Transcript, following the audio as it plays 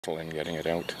in getting it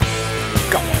out.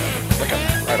 Go on, look at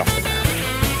that, right off the bat.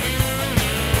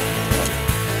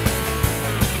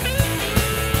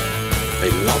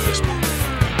 They love this one.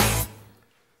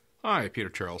 Hi, Peter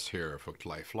Charles here of Hooked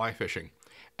Life Fly Fishing.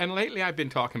 And lately I've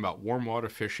been talking about warm water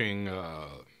fishing,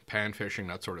 pan fishing,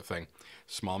 that sort of thing,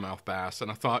 smallmouth bass. And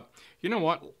I thought, you know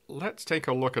what, let's take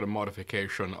a look at a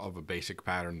modification of a basic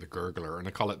pattern, the gurgler, and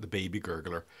I call it the Baby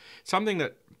Gurgler. Something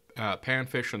that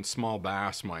panfish and small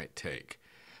bass might take.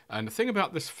 And the thing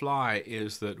about this fly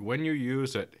is that when you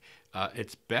use it,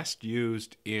 it's best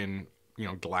used in,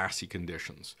 glassy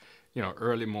conditions.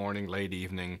 Early morning, late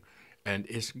evening, and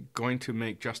is going to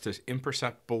make just this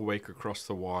imperceptible wake across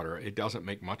the water. It doesn't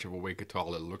make much of a wake at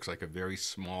all. It looks like a very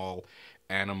small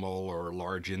animal or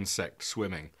large insect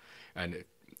swimming, and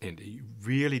it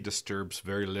really disturbs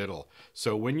very little.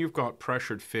 So when you've got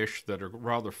pressured fish that are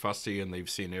rather fussy and they've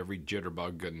seen every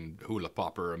jitterbug and hula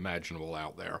popper imaginable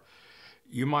out there,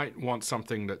 you might want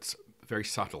something that's very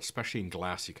subtle, especially in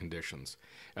glassy conditions.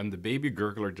 And the Baby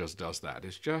Gurgler just does that.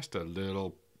 It's just a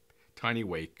little tiny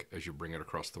wake as you bring it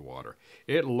across the water.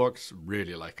 It looks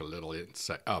really like a little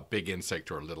insect, a big insect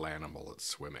or a little animal that's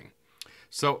swimming.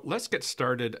 So let's get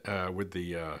started with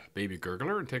the Baby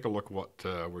Gurgler and take a look what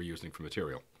we're using for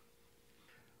material.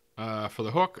 For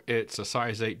the hook, it's a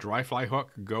size 8 dry fly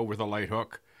hook. Go with a light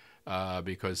hook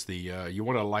because you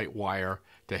want a light wire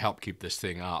to help keep this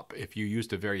thing up. If you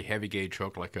used a very heavy gauge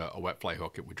hook like a wet fly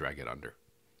hook, it would drag it under.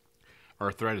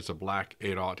 Our thread is a black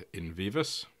 8/0 in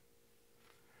Vivus.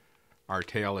 Our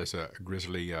tail is a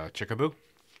grizzly chickaboo.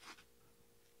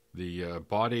 The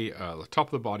body, the top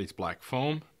of the body is black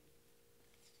foam.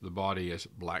 The body is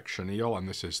black chenille, and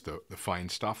this is the fine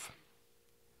stuff.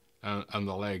 And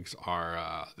the legs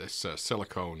are this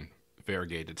silicone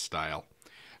variegated style.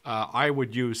 I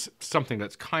would use something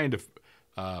that's kind of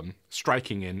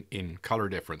striking in color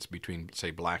difference between,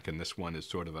 say, black and this one is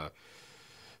sort of a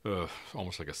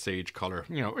almost like a sage color.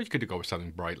 Or you could go with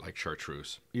something bright like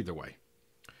chartreuse. Either way.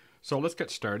 So let's get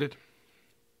started.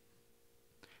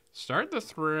 Start the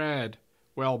thread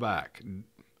well back.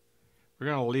 We're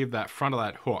going to leave that front of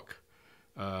that hook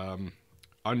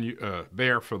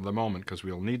bare for the moment because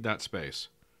we'll need that space.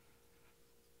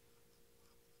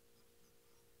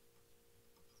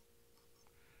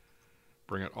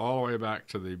 Bring it all the way back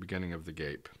to the beginning of the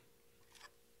gape.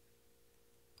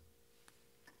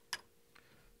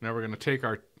 Now we're going to take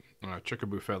our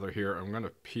chickaboo feather here. I'm going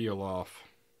to peel off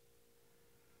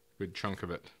a good chunk of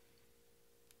it.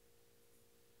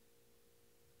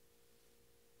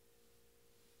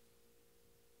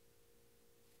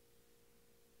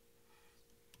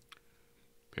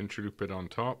 Pinch loop it on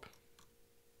top.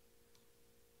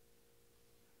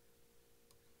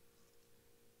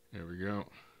 There we go.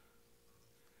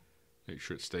 Make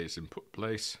sure it stays in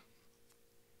place.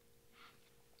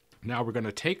 Now we're going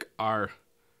to take our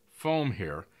foam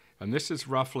here, and this is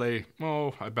roughly,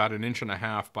 about 1.5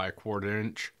 inches by 1/4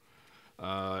 inch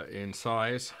in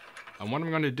size. And what I'm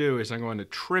going to do is I'm going to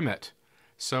trim it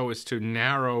so as to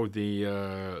narrow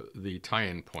the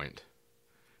tie-in point,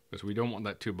 because we don't want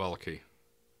that too bulky.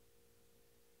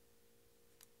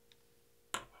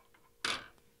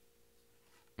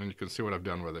 And you can see what I've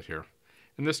done with it here.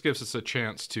 And this gives us a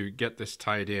chance to get this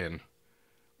tied in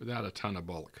without a ton of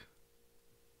bulk.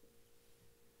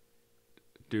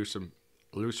 Do some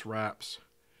loose wraps.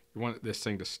 You want this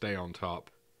thing to stay on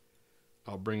top.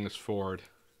 I'll bring this forward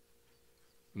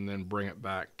and then bring it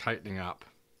back, tightening up.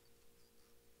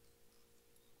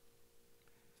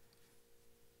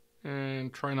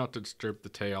 And try not to disturb the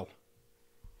tail.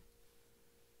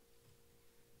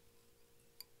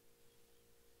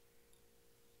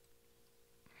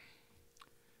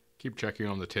 Keep checking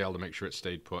on the tail to make sure it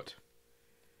stayed put.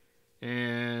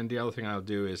 And the other thing I'll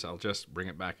do is I'll just bring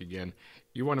it back again.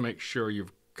 You want to make sure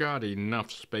you've got enough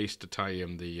space to tie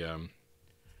in the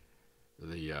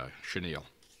chenille.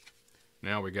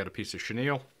 Now we got a piece of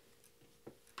chenille.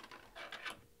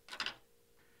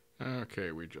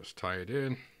 Okay, we just tie it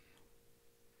in.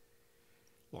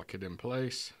 Lock it in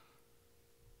place.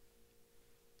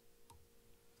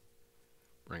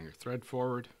 Bring your thread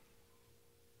forward.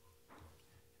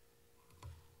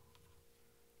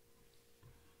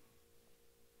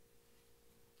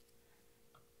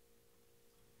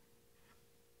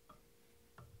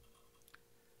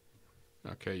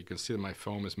 Okay, you can see that my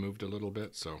foam has moved a little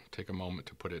bit, so take a moment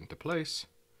to put it into place.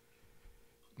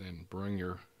 Then bring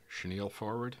your chenille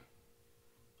forward.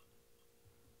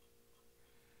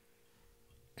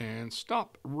 And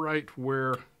stop right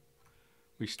where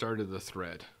we started the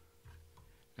thread.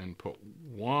 And put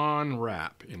one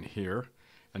wrap in here.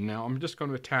 And now I'm just going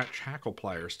to attach hackle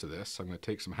pliers to this. I'm going to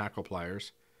take some hackle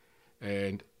pliers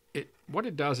and what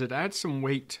it does, it adds some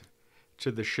weight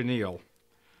to the chenille.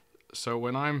 So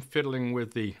when I'm fiddling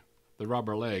with the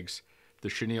rubber legs, the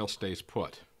chenille stays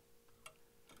put.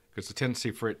 Because the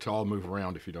tendency for it to all move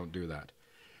around if you don't do that.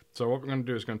 So what we're going to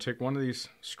do is going to take one of these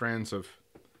strands of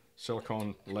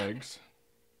silicone legs,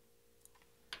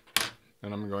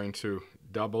 and I'm going to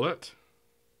double it.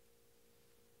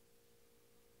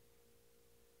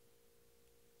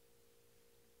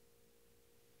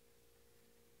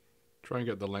 Try and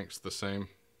get the lengths the same.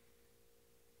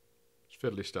 It's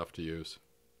fiddly stuff to use.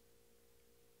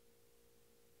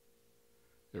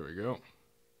 There we go.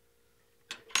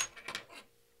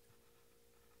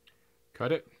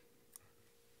 Cut it.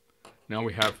 Now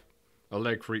we have a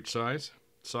leg for each side,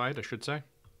 I should say.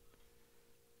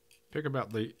 Pick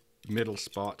about the middle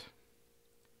spot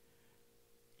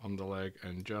on the leg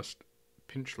and just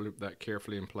pinch loop that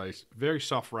carefully in place. Very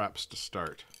soft wraps to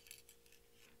start.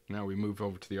 Now we move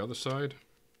over to the other side.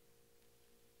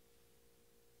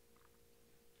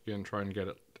 Again, try and get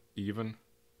it even.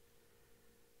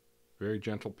 Very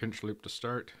gentle pinch loop to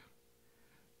start.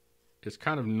 It's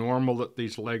kind of normal that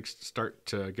these legs start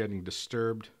getting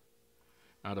disturbed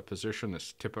out of position.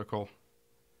 It's typical.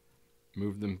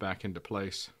 Move them back into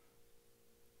place.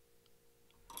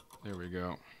 There we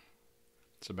go.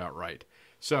 It's about right.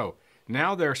 So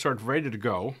now they're sort of ready to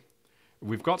go.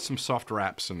 We've got some soft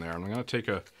wraps in there. I'm going to take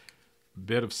a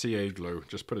bit of CA glue.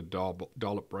 Just put a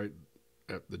dollop right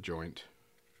at the joint.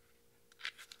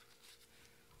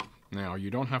 Now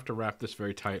you don't have to wrap this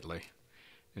very tightly.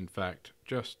 In fact,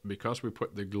 just because we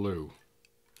put the glue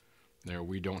there,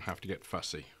 we don't have to get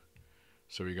fussy.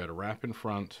 So we got a wrap in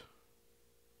front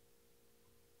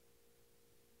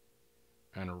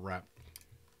and a wrap.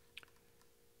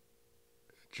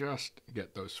 Just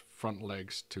get those front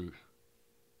legs to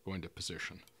go into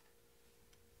position.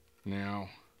 Now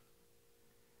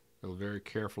we'll very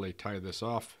carefully tie this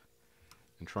off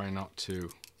and try not to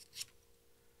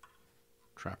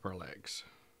trap our legs.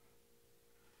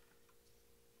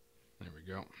 There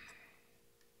we go.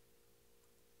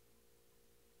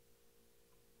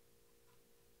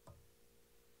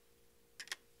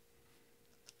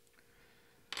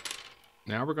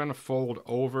 Now we're going to fold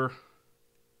over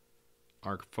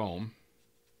our foam,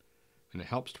 and it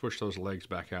helps to push those legs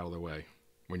back out of the way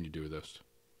when you do this.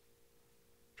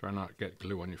 Try not to get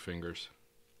glue on your fingers.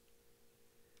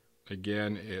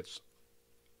 Again, it's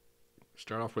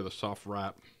start off with a soft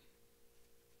wrap.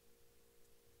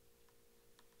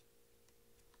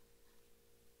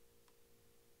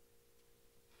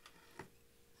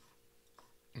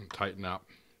 And tighten up.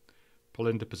 Pull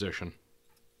into position.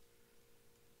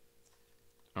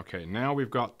 Okay, now we've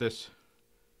got this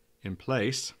in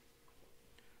place.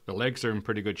 The legs are in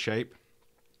pretty good shape.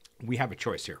 We have a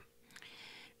choice here.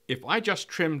 If I just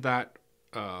trim that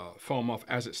foam off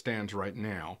as it stands right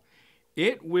now,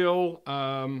 it will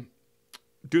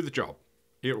do the job.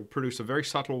 It will produce a very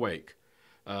subtle wake.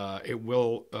 It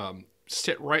will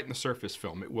sit right in the surface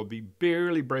film. It will be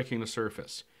barely breaking the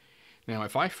surface. Now,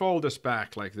 if I fold this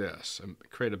back like this and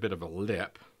create a bit of a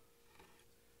lip,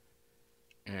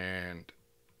 and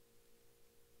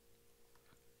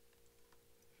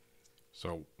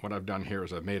so what I've done here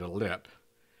is I've made a lip,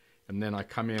 and then I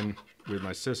come in with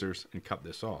my scissors and cut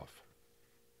this off.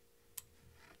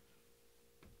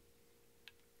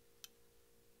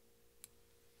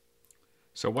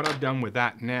 So what I've done with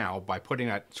that now, by putting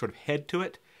that sort of head to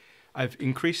it, I've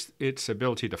increased its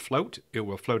ability to float. It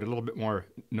will float a little bit more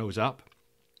nose up,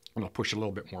 and I'll push a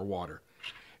little bit more water.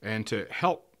 And to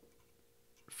help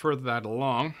further that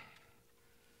along,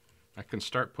 I can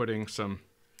start putting some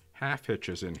half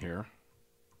hitches in here,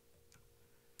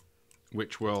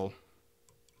 which will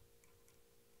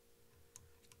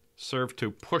serve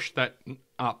to push that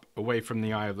up away from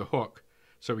the eye of the hook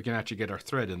so we can actually get our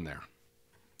thread in there.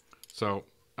 So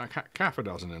half a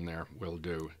dozen in there will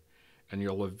do. And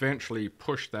you'll eventually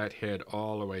push that head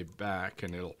all the way back,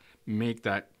 and it'll make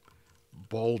that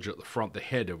bulge at the front, the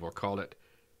head, we'll call it,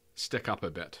 stick up a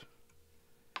bit.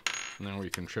 And then we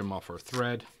can trim off our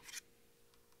thread.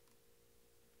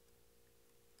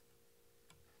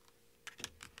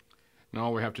 Now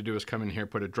all we have to do is come in here,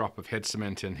 put a drop of head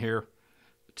cement in here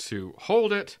to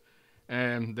hold it,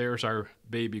 and there's our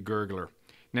Baby Gurgler.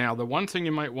 Now the one thing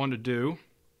you might want to do,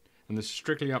 and this is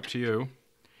strictly up to you,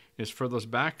 is for those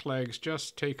back legs,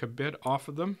 just take a bit off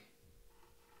of them.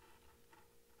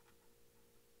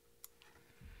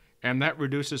 And that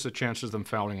reduces the chances of them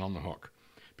fouling on the hook.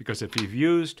 Because if you've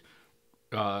used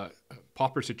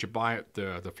poppers that you buy at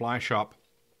the fly shop,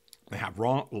 they have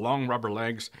long rubber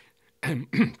legs.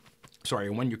 And sorry,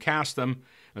 when you cast them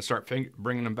and start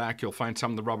bringing them back, you'll find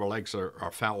some of the rubber legs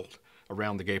are fouled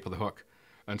around the gape of the hook.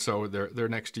 And so they're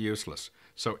next to useless.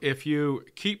 So if you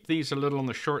keep these a little on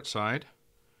the short side,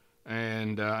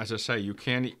 and as I say, you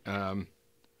can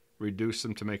reduce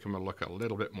them to make them look a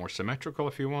little bit more symmetrical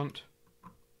if you want.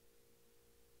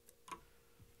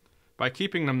 By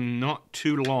keeping them not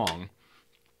too long,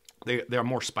 they're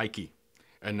more spiky.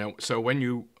 And so when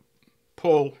you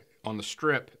pull on the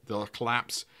strip, they'll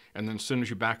collapse, and then as soon as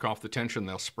you back off the tension,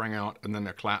 they'll spring out, and then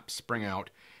they'll collapse, spring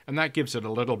out, and that gives it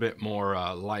a little bit more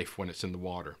life when it's in the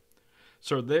water.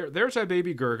 So there's our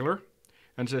Baby Gurgler,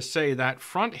 and as I say, that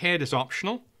front head is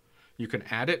optional. You can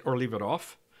add it or leave it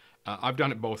off. I've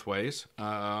done it both ways,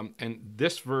 and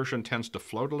this version tends to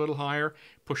float a little higher,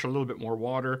 push a little bit more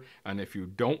water, and if you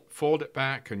don't fold it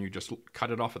back and you just cut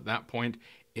it off at that point,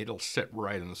 it'll sit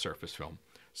right in the surface film.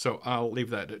 So I'll leave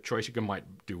that at choice. You might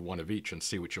do one of each and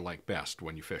see what you like best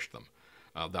when you fish them.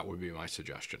 That would be my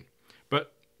suggestion.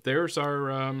 But there's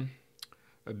our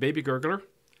Baby Gurgler.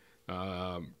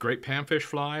 Great panfish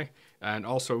fly, and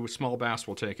also small bass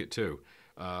will take it too.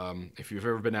 If you've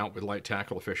ever been out with light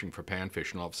tackle fishing for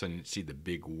panfish and all of a sudden you see the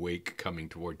big wake coming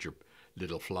towards your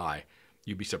little fly,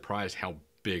 you'd be surprised how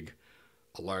big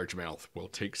a largemouth will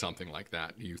take something like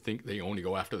that. You think they only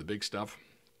go after the big stuff?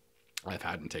 I've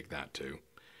had them take that too.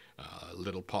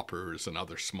 Little poppers and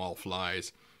other small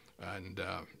flies, and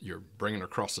you're bringing it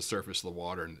across the surface of the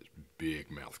water and this big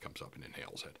mouth comes up and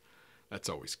inhales it. That's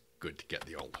always good to get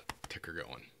the old ticker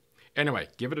going. Anyway,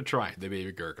 give it a try, the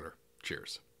Baby Gurgler.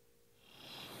 Cheers.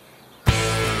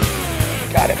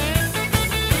 Got it.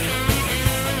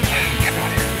 Get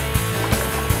out of here.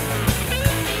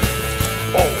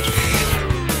 Oh.